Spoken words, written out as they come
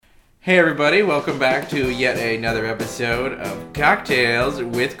Hey everybody, welcome back to yet another episode of Cocktails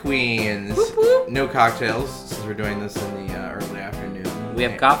with Queens. Whoop, whoop. No cocktails, since we're doing this in the early afternoon. We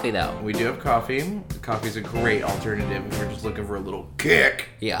have coffee, though. We do have coffee. Coffee's a great alternative if you're just looking for a little kick.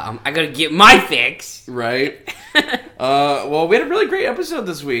 Yeah, I gotta get my fix. Right? Well, we had a really great episode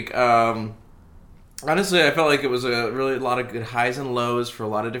this week. Honestly, I felt like it was a lot of good highs and lows for a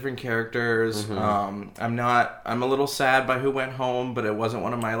lot of different characters. I'm a little sad by who went home, but it wasn't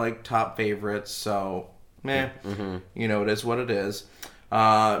one of my top favorites. So, it is what it is.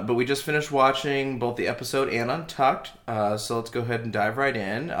 But we just finished watching both the episode and Untucked. So let's go ahead and dive right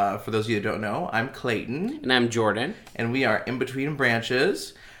in. For those of you who don't know, I'm Clayton. And I'm Jordan. And we are In Between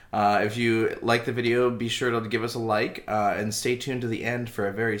Branches. If you like the video, be sure to give us a like and stay tuned to the end for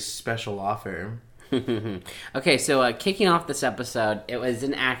a very special offer. Okay, so kicking off this episode, it was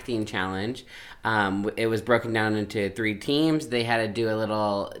an acting challenge. It was broken down into 3 teams. They had to do a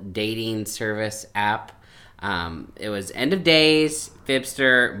little dating service app. It was End of Days,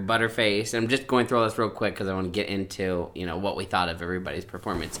 Fibster, Butterface. I'm just going through all this real quick because I want to get into what we thought of everybody's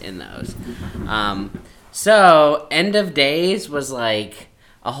performance in those. So End of Days was like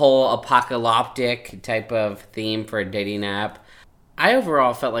a whole apocalyptic type of theme for a dating app. I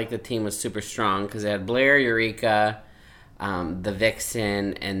overall felt like the team was super strong because they had Blair, Eureka, the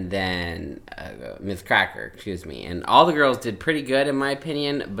Vixen, and then Miss Cracker, and all the girls did pretty good in my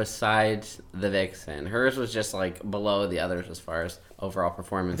opinion besides the Vixen. Hers was just below the others as far as overall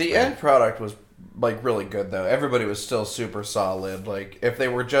performance. The end product was really good though. Everybody was still super solid. If they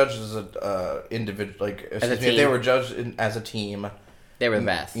were judged as a individual, if they were judged as a team, they were the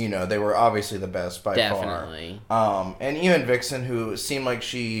best. They were obviously the best by far. Definitely. And even Vixen, who seemed like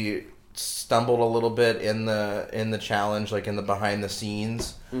she stumbled a little bit in the challenge, in the behind the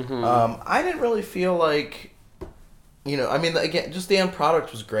scenes. Mm-hmm. I didn't really feel again, just the end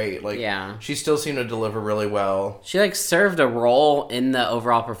product was great. Yeah. She still seemed to deliver really well. She served a role in the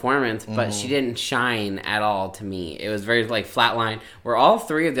overall performance, but she didn't shine at all to me. It was very flatline, where all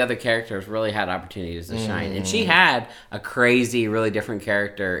 3 of the other characters really had opportunities to shine. And she had a crazy, really different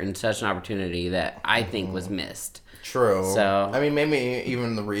character and such an opportunity that I think was missed. True. So maybe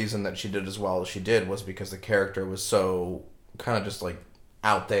even the reason that she did as well as she did was because the character was so kind of just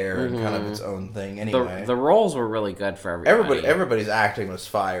out there and kind of its own thing anyway. The roles were really good for everybody. Everybody's acting was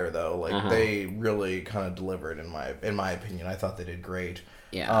fire though. They really kind of delivered in my opinion. I thought they did great.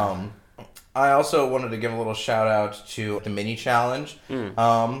 Yeah. I also wanted to give a little shout out to the mini challenge.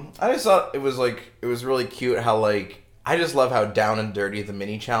 I just thought it was really cute how I just love how down and dirty the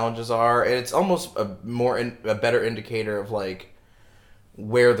mini challenges are. And it's almost a better indicator of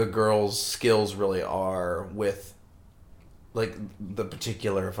where the girls' skills really are with the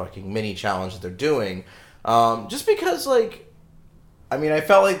particular fucking mini challenge that they're doing. Just because I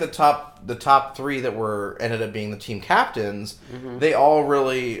felt like the top 3 that ended up being the team captains, they all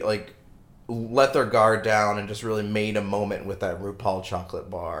really let their guard down and just really made a moment with that RuPaul chocolate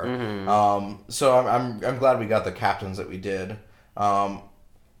bar. So I'm glad we got the captains that we did. Another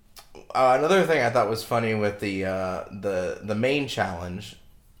thing I thought was funny with the main challenge.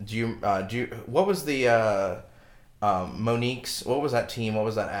 What was the Monique's? What was that team? What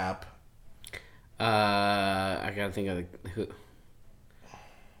was that app? I gotta think of who.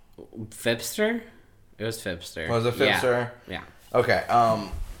 Fibster? It was Fibster. Was it Fibster? Yeah. Okay.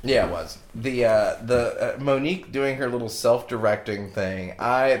 Yeah, it was. The Monique doing her little self-directing thing.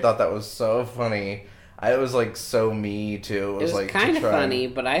 I thought that was so funny. It was so me too. It was kind of funny,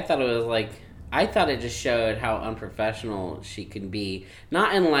 but I thought it was I thought it just showed how unprofessional she could be.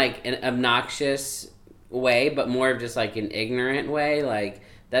 Not in an obnoxious way, but more of just an ignorant way.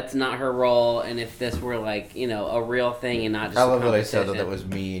 That's not her role, and if this were a real thing and not just I love that I said that was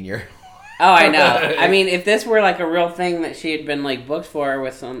me and you're... Oh, I know. If this were a real thing that she had been booked for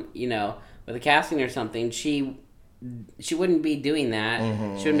with some, with a casting or something, she wouldn't be doing that.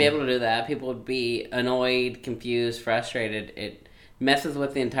 She wouldn't be able to do that. People would be annoyed, confused, frustrated. It messes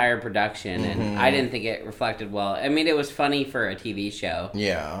with the entire production, and I didn't think it reflected well. It was funny for a TV show.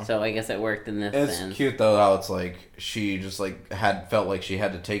 Yeah. So I guess it worked in this sense. It's cute though how it's she just felt like she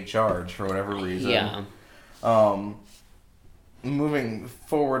had to take charge for whatever reason. Yeah. Moving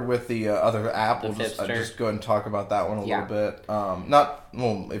forward with the other app, we'll just go ahead and talk about that one a little bit.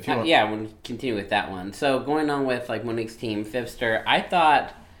 If you want. Yeah, we'll continue with that one. So going on with Monique's team, Fibster, I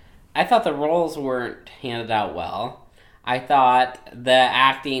thought the roles weren't handed out well. I thought the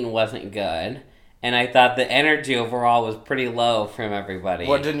acting wasn't good, and I thought the energy overall was pretty low from everybody.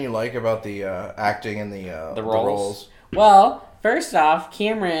 What didn't you like about the acting and the roles? Well, first off,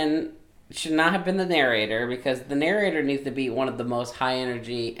 Cameron should not have been the narrator, because the narrator needs to be one of the most high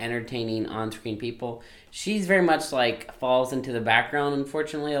energy, entertaining on screen people. She's very much like falls into the background,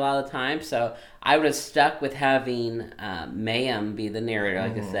 unfortunately, a lot of the time. So I would have stuck with having Mayhem be the narrator,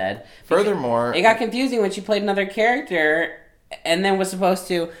 like I said. Furthermore, it got confusing when she played another character. And then was supposed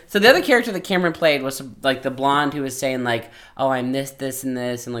to... So the other character that Cameron played was, like, the blonde who was saying, like, oh, I'm this, and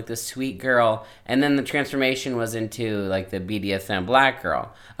this, and, like, this sweet girl. And then the transformation was into, like, the BDSM black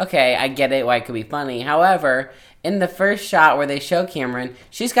girl. Okay, I get it, why it could be funny. However, in the first shot where they show Cameron,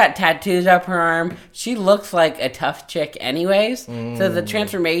 she's got tattoos up her arm. She looks like a tough chick anyways. So the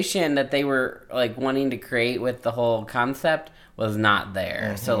transformation that they were, like, wanting to create with the whole concept was not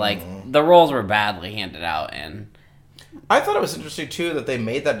there. So, like, the roles were badly handed out, and... I thought it was interesting too that they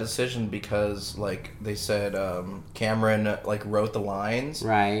made that decision because, like, they said Cameron like wrote the lines,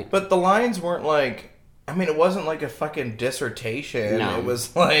 right? But the lines weren't like, I mean, it wasn't like a fucking dissertation. No. It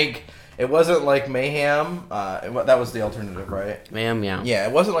was like, it wasn't like Mayhem. That was the alternative, right? Mayhem, yeah. Yeah,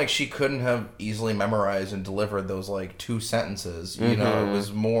 it wasn't like she couldn't have easily memorized and delivered those like 2 sentences. You know, it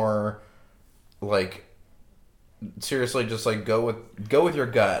was more like. Seriously, just like go with your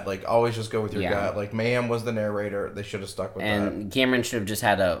gut. Like always, just go with your gut. Like Mayhem was the narrator; they should have stuck with that. And Cameron should have just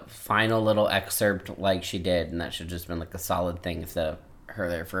had a final little excerpt like she did, and that should have just been like a solid thing instead of her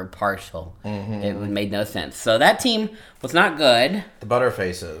there for a partial. It made no sense. So that team was not good. The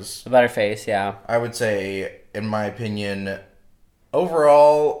Butterfaces. The Butterface, yeah. I would say, in my opinion,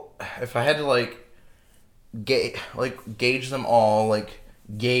 overall, if I had to gauge them all,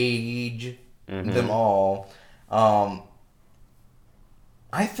 them all.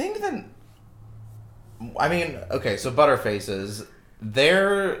 I think that, I mean, okay, so Butterfaces,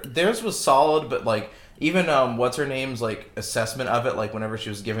 theirs was solid, but like even what's her name's like assessment of it, like whenever she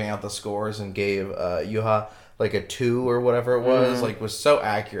was giving out the scores and gave Yuha like a 2 or whatever it was, like was so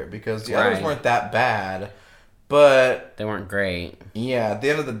accurate because the others weren't that bad, but they weren't great. Yeah, at the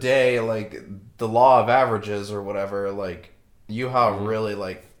end of the day, like the law of averages or whatever, like Yuha really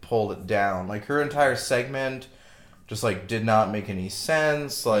like pulled it down. Like her entire segment just like did not make any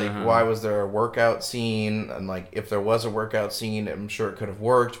sense. Like why was there a workout scene? And like if there was a workout scene, I'm sure it could have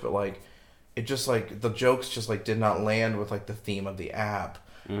worked, but like it just like the jokes just like did not land with like the theme of the app.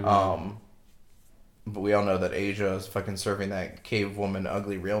 But we all know that Asia is fucking serving that cave woman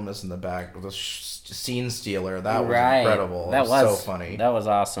ugly realness in the back with a scene stealer. That was incredible. That was so funny. That was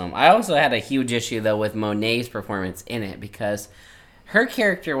awesome. I also had a huge issue though with Monet's performance in it because her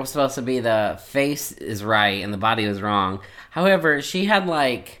character was supposed to be the face is right and the body was wrong. However, she had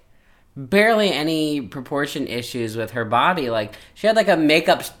like barely any proportion issues with her body. Like she had like a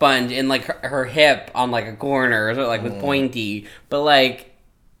makeup sponge in like her hip on like a corner, so like with pointy. But like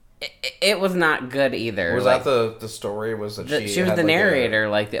it was not good either. Was like, that the story? Was that she was the narrator,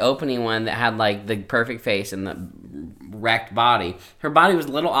 like the opening one that had like the perfect face and the wrecked body. Her body was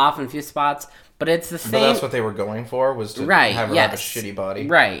a little off in a few spots. But it's the same. But that's what they were going for, was to have her have a shitty body.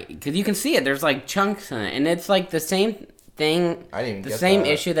 Right. Because you can see it. There's like chunks in it. And it's like the same thing. I didn't even get the same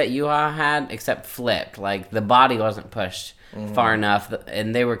that. issue that Yuha had, except flipped. Like the body wasn't pushed far enough.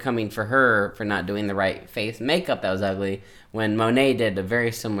 And they were coming for her for not doing the right face makeup that was ugly. When Monet did a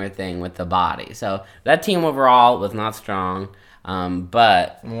very similar thing with the body. So that team overall was not strong.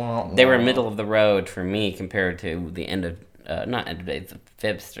 But they were middle of the road for me compared to the end of, not end of days, the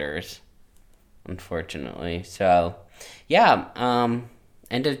Fibsters. Unfortunately. So, yeah,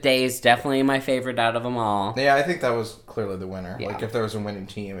 End of Days, definitely my favorite out of them all. Yeah, I think that was clearly the winner. Yeah. Like, if there was a winning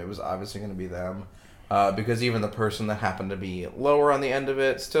team, it was obviously going to be them. Because even the person that happened to be lower on the end of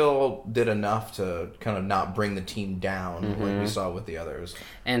it still did enough to kind of not bring the team down like we saw with the others.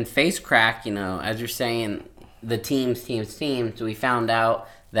 And Face Crack, as you're saying, the teams, we found out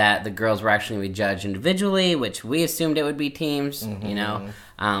that the girls were actually going to be judged individually, which we assumed it would be teams,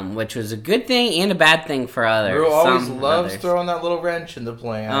 which was a good thing and a bad thing for others. Rue always loves throwing that little wrench in the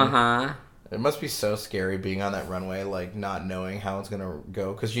plan. Uh-huh. It must be so scary being on that runway, like, not knowing how it's going to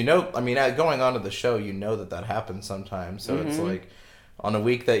go. Because, going on to the show, that happens sometimes. So it's like, on a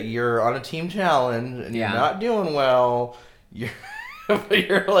week that you're on a team challenge and you're not doing well,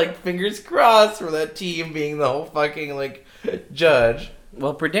 you're like, fingers crossed for that team being the whole fucking, like, judge.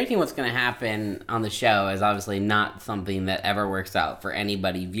 Well, predicting what's going to happen on the show is obviously not something that ever works out for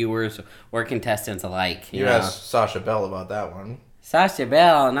anybody, viewers or contestants alike. You asked Sasha Bell about that one. Sasha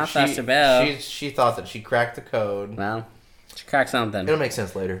Bell, Sasha Bell. She thought that she cracked the code. Well, she cracked something. It'll make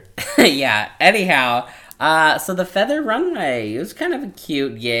sense later. Yeah, anyhow. So the feather runway, it was kind of a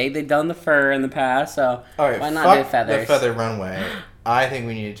cute gig. They've done the fur in the past, so why not do feathers? The feather runway. I think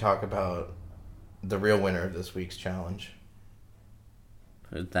we need to talk about the real winner of this week's challenge.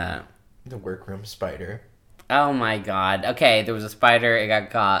 Who's that? The workroom spider. Oh my god. Okay, there was a spider. It got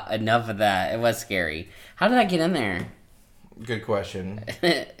caught. Enough of that. It was scary. How did I get in there? Good question.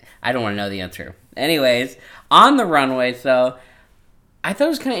 I don't want to know the answer. Anyways, on the runway, so I thought it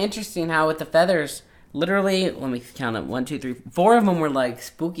was kind of interesting how with the feathers, literally, let me count it. 1, 2, 3, 4 of them were like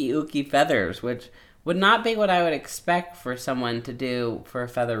spooky, ooky feathers, which would not be what I would expect for someone to do for a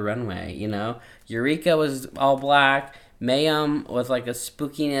feather runway, you know? Eureka was all black. Mayhem was like a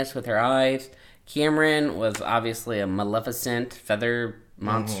spookiness with her eyes. Cameron was obviously a maleficent feather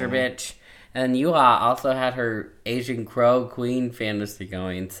monster bitch. And Yuha also had her Asian Crow Queen fantasy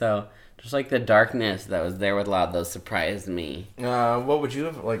going. So just like the darkness that was there with a lot of those surprised me. What would you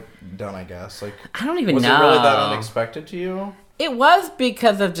have like done? I guess like I don't even know. Was it really that unexpected to you? It was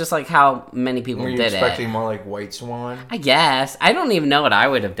because of just like how many people Were you did expecting it. more like White Swan? I guess I don't even know what I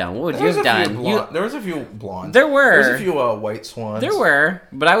would have done. What would you have done? There was a few blondes. There were. There was a few White Swans. There were,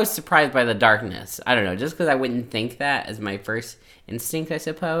 but I was surprised by the darkness. I don't know, just because I wouldn't think that as my first instinct, I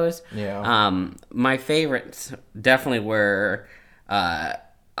suppose. Yeah. My favorites definitely were,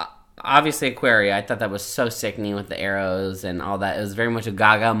 obviously Aquaria. I thought that was so sickening with the arrows and all that. It was very much a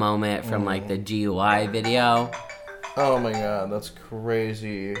Gaga moment from like the GUI video. Oh my god, that's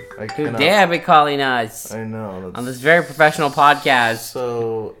crazy. Who dare be calling us I know. That's on this very professional podcast?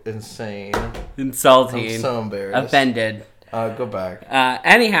 so insane. Insulting. I'm so embarrassed. Offended. Go back.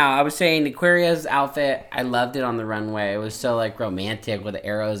 Anyhow, I was saying Aquaria's outfit, I loved it on the runway. It was so like romantic with the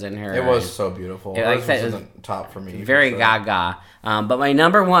arrows in her. It was so beautiful. Like I said, was the top for me. Very for sure. Gaga. But my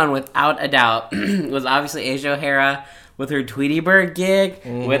number one, without a doubt, was obviously Asia O'Hara with her Tweety Bird gig,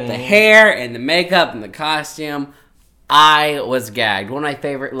 with the hair and the makeup and the costume. I was gagged. One of my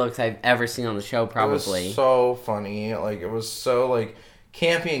favorite looks I've ever seen on the show, probably. It was so funny. Like, it was so, like,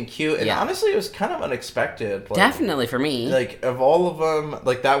 campy and cute. And honestly, it was kind of unexpected. Like, definitely for me. Like, of all of them,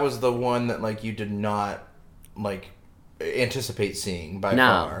 like, that was the one that, like, you did not, like, anticipate seeing by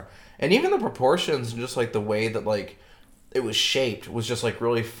far. And even the proportions and just, like, the way that, like, it was shaped was just, like,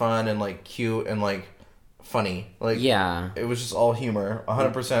 really fun and, like, cute and, like, funny. Like, it was just all humor,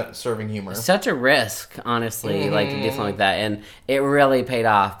 100% serving humor. Such a risk, honestly, like to do something like that, and it really paid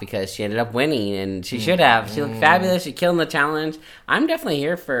off because she ended up winning, and she should have. She looked fabulous. She killed in the challenge. I'm definitely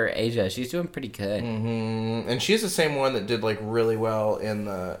here for Asia. She's doing pretty good. And she's the same one that did like really well in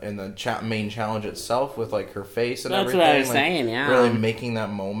the main challenge itself with like her face and everything. That's what I was like, saying. Yeah, really making that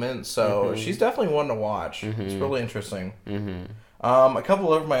moment. So she's definitely one to watch. It's really interesting. A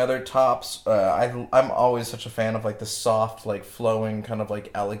couple of my other tops, I'm always such a fan of like the soft, like flowing kind of like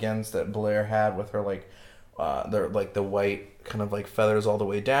elegance that Blair had with her like, the white kind of like feathers all the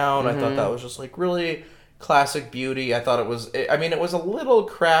way down. I thought that was just like really classic beauty. I thought it was a little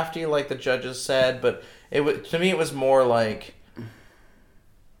crafty like the judges said, but to me it was more like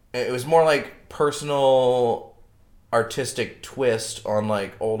personal artistic twist on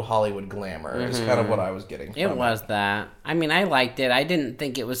like old Hollywood glamour is kind of what I was getting from it was that. I mean, I liked it. I didn't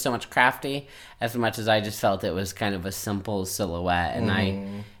think it was so much crafty as much as I just felt it was kind of a simple silhouette. And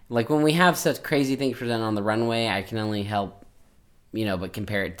I like when we have such crazy things presented on the runway, I can only help but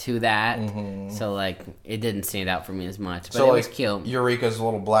compare it to that. So like it didn't stand out for me as much, but it was cute. Eureka's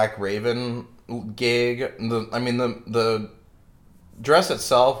little Black Raven gig, the dress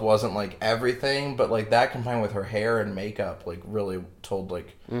itself wasn't like everything, but like that combined with her hair and makeup like really told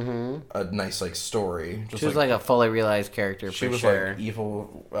like a nice like story. She was like a fully realized character. She was like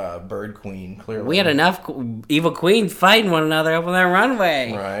evil bird queen. Clearly, we had enough evil queens fighting one another up on that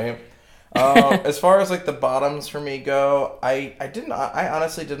runway. Right. As far as like the bottoms for me go, I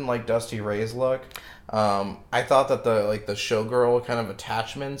honestly didn't like Dusty Ray's look. I thought that the showgirl kind of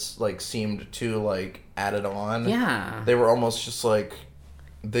attachments like seemed too like added on. Yeah. They were almost just like,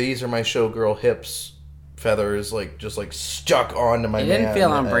 these are my showgirl hips feathers like just like stuck onto my. It didn't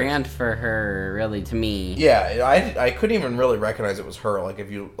feel on brand for her really to me. Yeah, I couldn't even really recognize it was her. Like if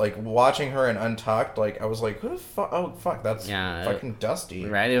you like watching her in Untucked, like I was like, who the fuck? Oh fuck, that's fucking Dusty.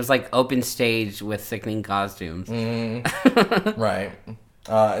 Right. It was like open stage with sickening costumes. Right.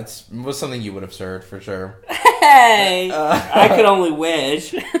 It was something you would have served for sure. Hey, I could only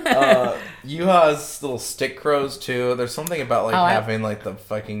wish. Yuha's little stick crows too. There's something about like having like the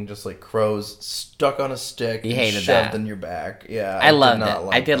fucking just like crows stuck on a stick, you hated shoved that in your back. Yeah, I loved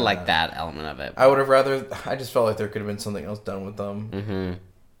it. I did like that element of it. I would have rather. I just felt like there could have been something else done with them.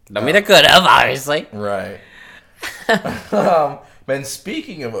 I mean, it could have obviously. Right. Man,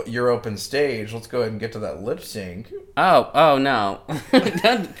 speaking of your open stage, let's go ahead and get to that lip sync. Oh no!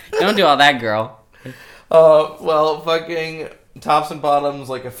 don't do all that, girl. Well, fucking tops and bottoms,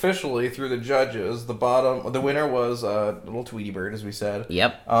 like, officially through the judges. The winner was little Tweety Bird, as we said.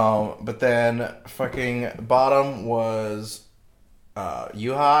 Yep. But then fucking bottom was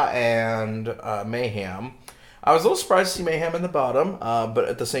Yuha and Mayhem. I was a little surprised to see Mayhem in the bottom, but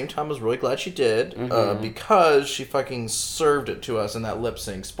at the same time, I was really glad she did, because she fucking served it to us in that lip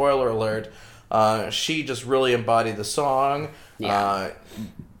sync. Spoiler alert, she just really embodied the song. Yeah.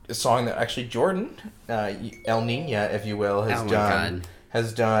 A song that actually Jordan, El Nina, if you will, has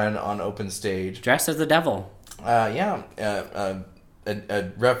done on open stage. Dressed as the devil. A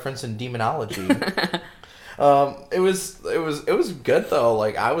reference in demonology. It was good though.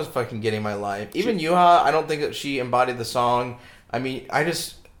 Like, I was fucking getting my life. Even Yuha, I don't think that she embodied the song. I mean,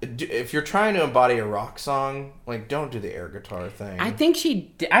 if you're trying to embody a rock song, like, don't do the air guitar thing. I thought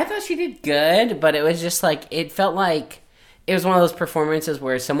she did good, but it was just like, it felt like it was one of those performances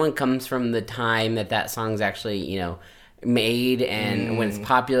where someone comes from the time that song's actually, made and when it's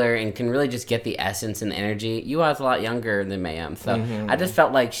popular and can really just get the essence and the energy. Yuha's a lot younger than Mayhem, so I just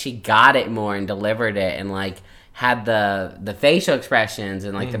felt like she got it more and delivered it and like had the facial expressions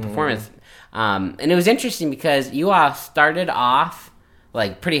and like the performance. And it was interesting because Yuha started off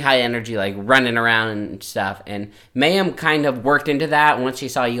like pretty high energy, like running around and stuff, and Mayhem kind of worked into that once she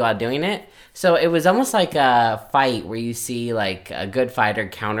saw Yuha doing it. So it was almost like a fight where you see like a good fighter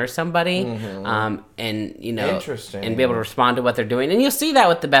counter somebody, and Interesting. and be able to respond to what they're doing. And you'll see that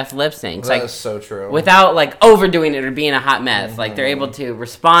with the best lip syncs. That is so true. Without like overdoing it or being a hot mess. Like they're able to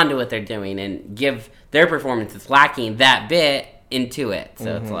respond to what they're doing and give their performance that's lacking that bit into it.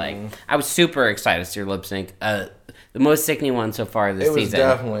 So it's like, I was super excited to see your lip sync. The most sickening one so far this season. It was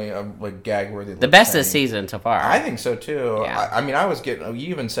definitely a gag-worthy. The best this season so far. I think so too. Yeah. I mean, I was getting. You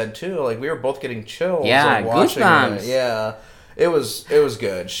even said too. Like, we were both getting chills. Yeah, watching goosebumps. It. Yeah, it was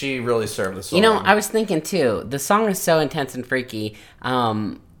good. She really served the song. I was thinking too. The song is so intense and freaky.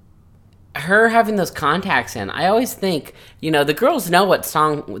 Her having those contacts in, I always think, the girls know what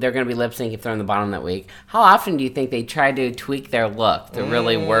song they're going to be lip syncing if they're on the bottom that week. How often do you think they try to tweak their look to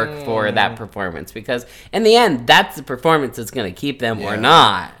really work for that performance? Because in the end, that's the performance that's going to keep them or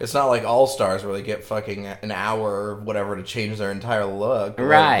not. It's not like All Stars where they get fucking an hour or whatever to change their entire look right.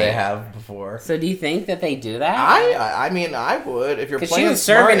 like they have before. So do you think that they do that? I mean, I would. If you're playing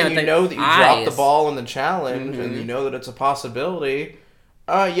smart and you know that you dropped the ball in the challenge and you know that it's a possibility...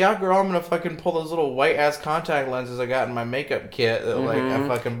 yeah, girl, I'm gonna fucking pull those little white ass contact lenses I got in my makeup kit that I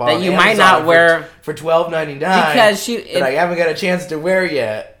fucking bought that you might not wear for $12.99 because I haven't got a chance to wear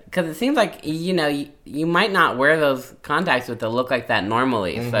yet. Because it seems like you might not wear those contacts with the look like that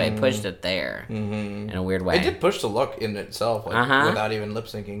normally, so it pushed it there in a weird way. It did push the look in itself, without even lip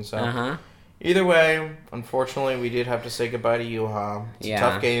syncing. So either way, unfortunately, we did have to say goodbye to Yuha. It's a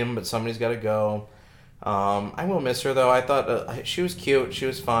tough game, but somebody's got to go. I will miss her though. I thought she was cute. She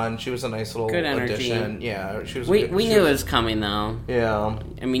was fun. She was a nice little addition. Yeah, she was. We knew it was coming though. Yeah.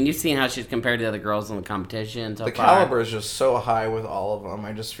 I mean, you've seen how she's compared to the other girls in the competition. So the caliber is just so high with all of them.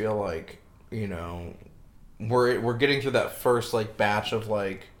 I just feel like we're getting through that first batch of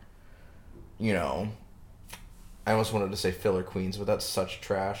I almost wanted to say filler queens, but that's such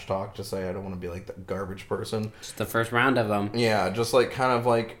trash talk to say. I don't want to be like the garbage person. Just the first round of them. Yeah, just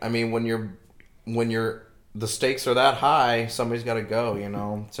I mean, when the stakes are that high, somebody's got to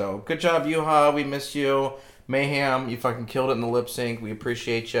go, So, good job, Yuha. We missed you. Mayhem, you fucking killed it in the lip sync. We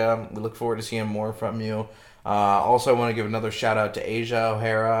appreciate you. We look forward to seeing more from you. Also, I want to give another shout out to Asia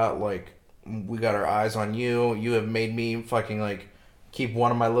O'Hara. We got our eyes on you. You have made me fucking, keep one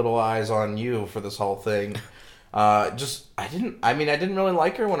of my little eyes on you for this whole thing. I didn't really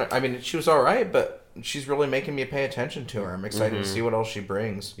like her she was alright, but she's really making me pay attention to her. I'm excited to see what else she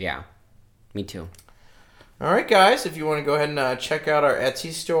brings. Yeah. Me too. Alright, guys, if you want to go ahead and check out our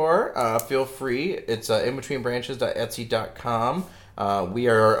Etsy store, feel free. It's inbetweenbranches.etsy.com. We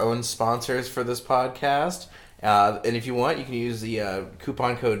are our own sponsors for this podcast. And if you want, you can use the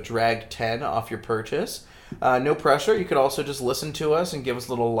coupon code DRAG10 off your purchase. No pressure. You could also just listen to us and give us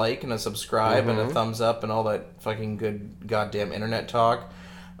a little like and a subscribe and a thumbs up and all that fucking good goddamn internet talk.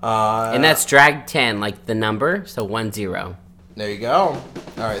 And that's DRAG10, like the number, so 10. There you go.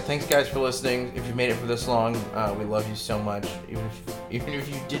 All right, thanks guys for listening. If you made it for this long, we love you so much. Even if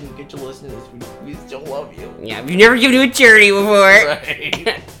you didn't get to listen to this, we still love you. Yeah, we've never given you a charity before.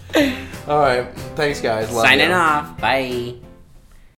 Right. All right, thanks guys. Love Signing you. off. Bye.